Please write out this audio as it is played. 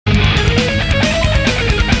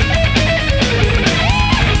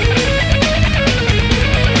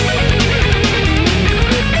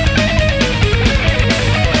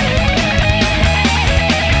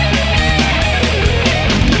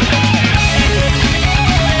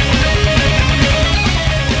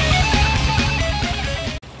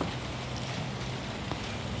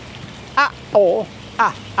oh,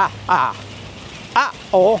 ah, ah, ah.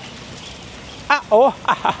 Oh, oh,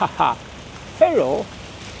 ah, ha, ha. Hello,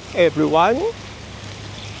 everyone.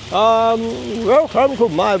 Welcome to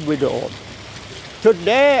my video.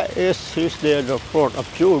 Today is Tuesday, the 4th of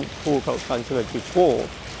June, 2024.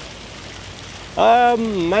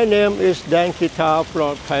 My name is Dan Kita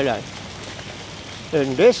from Thailand.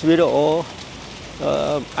 In this video,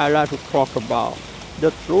 I'd like to talk about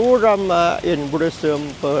the true Dharma in Buddhism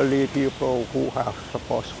for the people who have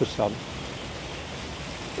supposed wisdom.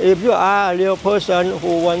 If you are a real person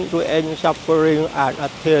who wants to end suffering and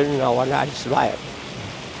attain nirvana in this life,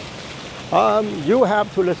 you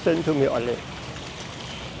have to listen to me only.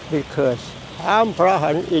 Because I'm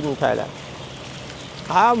Ara-hant in Thailand.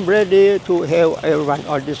 I'm ready to help everyone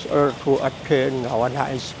on this earth to attain nirvana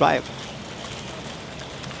in this life.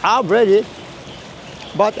 I'm ready,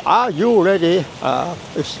 but are you ready?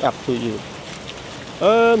 It's up to you.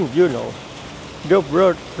 You know, the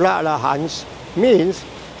word Ara-hant means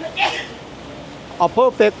a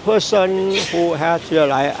perfect person who has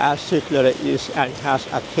realized as it really is and has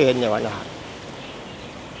attained nirvana.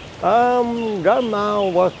 Dharma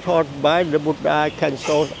was taught by the Buddha can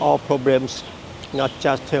solve all problems, not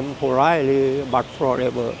just temporarily, but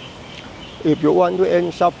forever. If you want to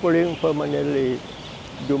end suffering permanently,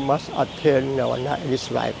 you must attain nirvana in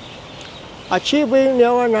this life. Achieving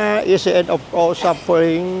nirvana is the end of all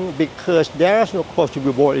suffering because there is no cause to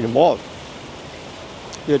be born involved.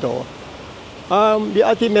 You know, the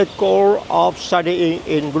ultimate goal of studying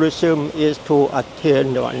in Buddhism is to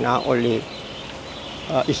attain nirvana only.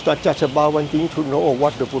 It's not just about wanting to know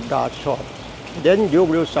what the Buddha taught. Then you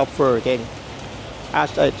will suffer again.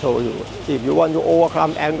 As I told you, if you want to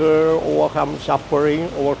overcome anger, overcome suffering,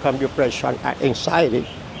 overcome depression and anxiety,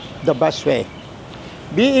 the best way.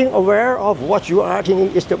 Being aware of what you are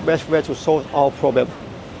thinking is the best way to solve all problems.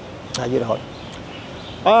 You know.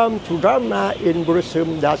 To Dharma in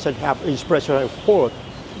Buddhism doesn't have inspirational quote.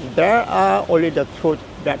 There are only the truth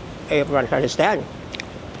that everyone can understand.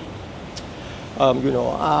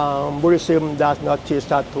 Buddhism does not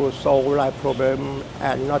teach us to solve life problems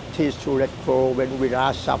and not teach to let go when we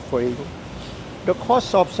are suffering. The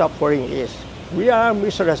cause of suffering is we are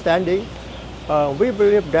misunderstanding. We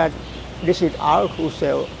believe that this is our true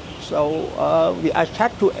self. So we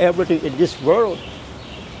attach to everything in this world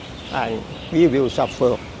and we will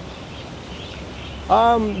suffer.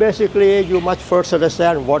 Basically, you must first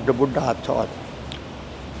understand what the Buddha taught.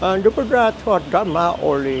 The Buddha taught Dharma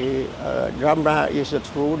only. Dharma is the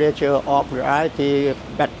true nature of reality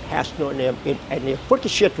that has no name in any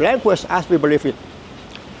fictitious language as we believe it.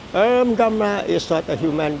 Dharma is not a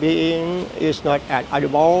human being, it's not an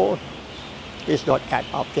animal, it's not an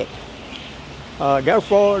object.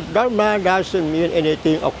 Therefore, Dharma doesn't mean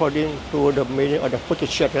anything according to the meaning of the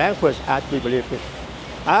fictitious language as we believe it.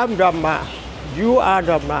 I'm Dharma, you are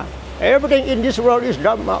Dharma. Everything in this world is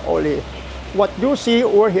Dharma only. What you see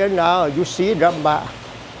over here now, you see Dharma.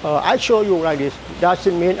 I show you like this.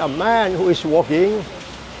 Doesn't mean a man who is walking,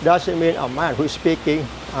 doesn't mean a man who is speaking.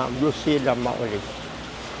 You see Dharma only.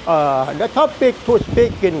 The topic to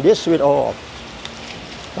speak in this video,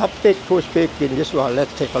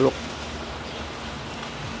 let's take a look.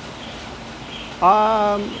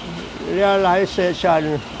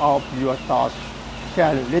 Realization of your thoughts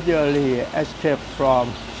can literally escape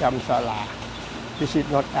from samsara. This is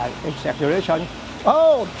not an exaggeration.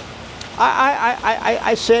 Oh,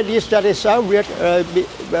 I said this, that is so weird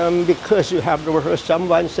because you have never heard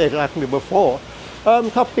someone say like me before.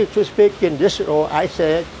 Topic to speak in this role, I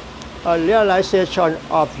said, realization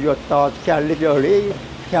of your thoughts can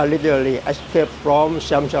literally escape from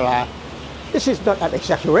samsara. This is not an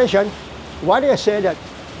exaggeration. Why did I say that?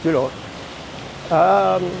 You know,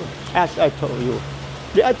 as I told you,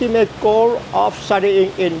 the ultimate goal of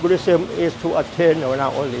studying in Buddhism is to attain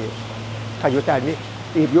nirvana only. Can you tell me?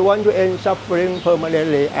 If you want to end suffering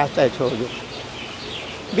permanently, as I told you,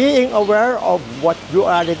 being aware of what you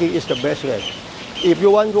are thinking is the best way. If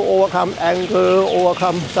you want to overcome anger,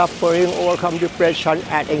 overcome suffering, overcome depression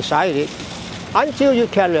and anxiety, until you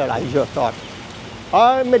can realize your thought.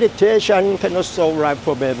 Meditation cannot solve life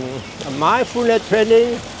problem. Mindfulness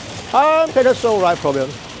training cannot solve life problem.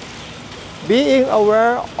 Being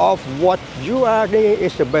aware of what you are doing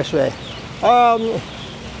is the best way.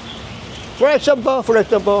 For example,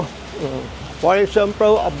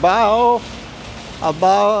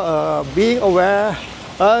 about being aware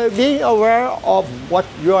of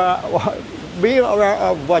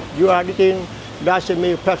what you are doing doesn't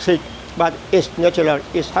mean practice, but it's natural.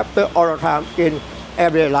 It's happen all the time in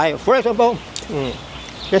everyday life. For example,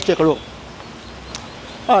 let's take a look.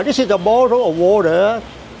 This is a bottle of water.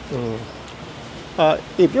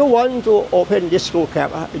 If you want to open this screw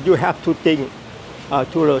cap, you have to think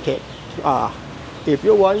to rotate. If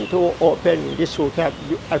you want to open this screw cap,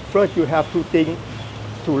 at first you have to think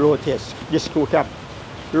to rotate this screw cap,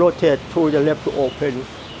 rotate to the left to open.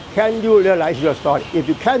 Can you realize your thought? If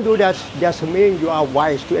you can do that, that means you are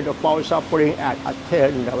wise to end the fall suffering and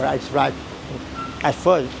attain the right. At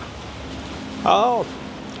first,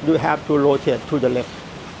 you have to rotate to the left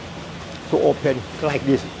to open like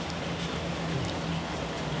this.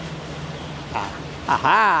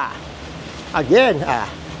 Again,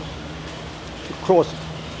 close.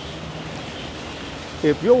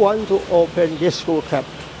 If you want to open this screw cap,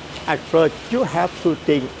 at first you have to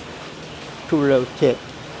think to rotate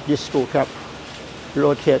this screw cap,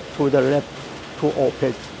 rotate to the left to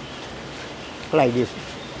open like this.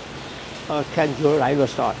 Can you write your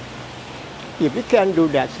thought? If you can do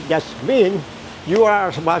that, that means you are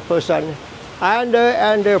a smart person.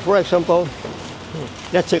 And for example,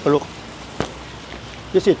 let's take a look.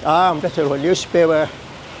 This is that's a newspaper.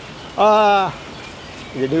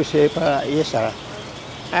 The newspaper is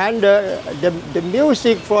and the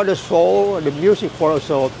music for the soul,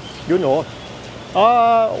 you know.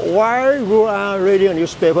 While you are reading a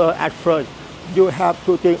newspaper at first, you have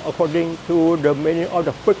to think according to the meaning of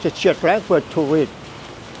the picture language to read.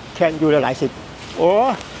 Can you realize it?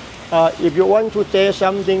 Or if you want to say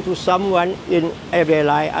something to someone in everyday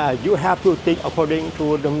life, you have to think according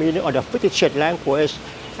to the meaning of the picture language,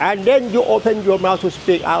 and then you open your mouth to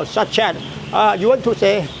speak out, such as you want to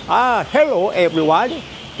say, hello everyone,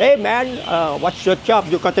 hey man, what's your job,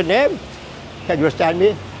 you got a name? Can you understand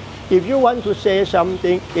me? If you want to say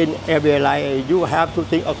something in everyday life, you have to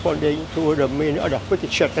think according to the meaning of the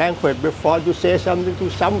picture language before you say something to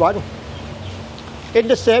someone. In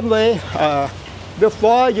the same way,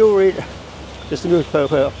 before you read this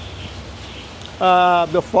newspaper,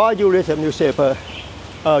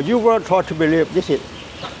 you were taught to believe this is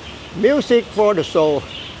music for the soul.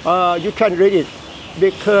 You can read it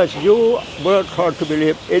because you were taught to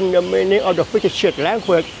believe in the meaning of the picture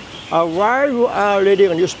language. While you are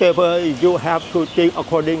reading a newspaper, you have to think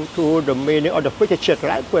according to the meaning of the picture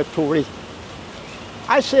language to read.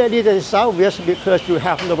 I say this is obvious because you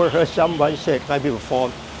have never heard someone say it like before.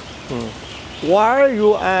 While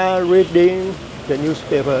you are reading the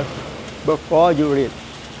newspaper, before you read,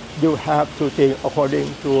 you have to think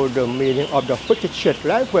according to the meaning of the picture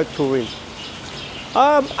language to read.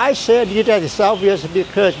 I say this is obvious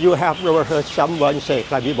because you have never heard someone say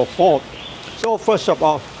it like before. So first of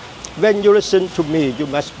all, when you listen to me, you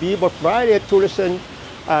must be provided to listen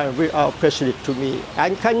without pressure to me,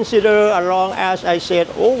 and consider along as I said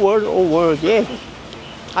over and over again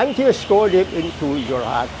until it's go deep into your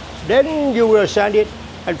heart. Then you will understand it,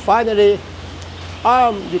 and finally,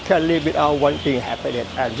 you can live without wanting happiness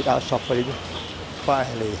and without suffering.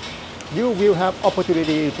 Finally, you will have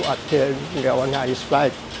opportunity to attain the one nice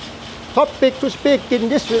life. Topic to speak in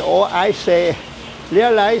this video, I say,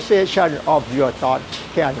 realization of your thought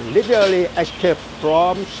can literally escape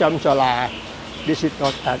from samsara. This is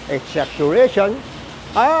not an exaggeration.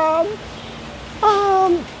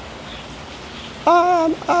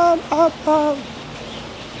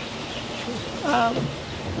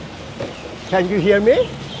 Can you hear me?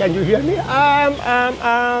 Can you hear me?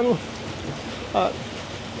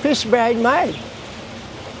 Please bear in mind,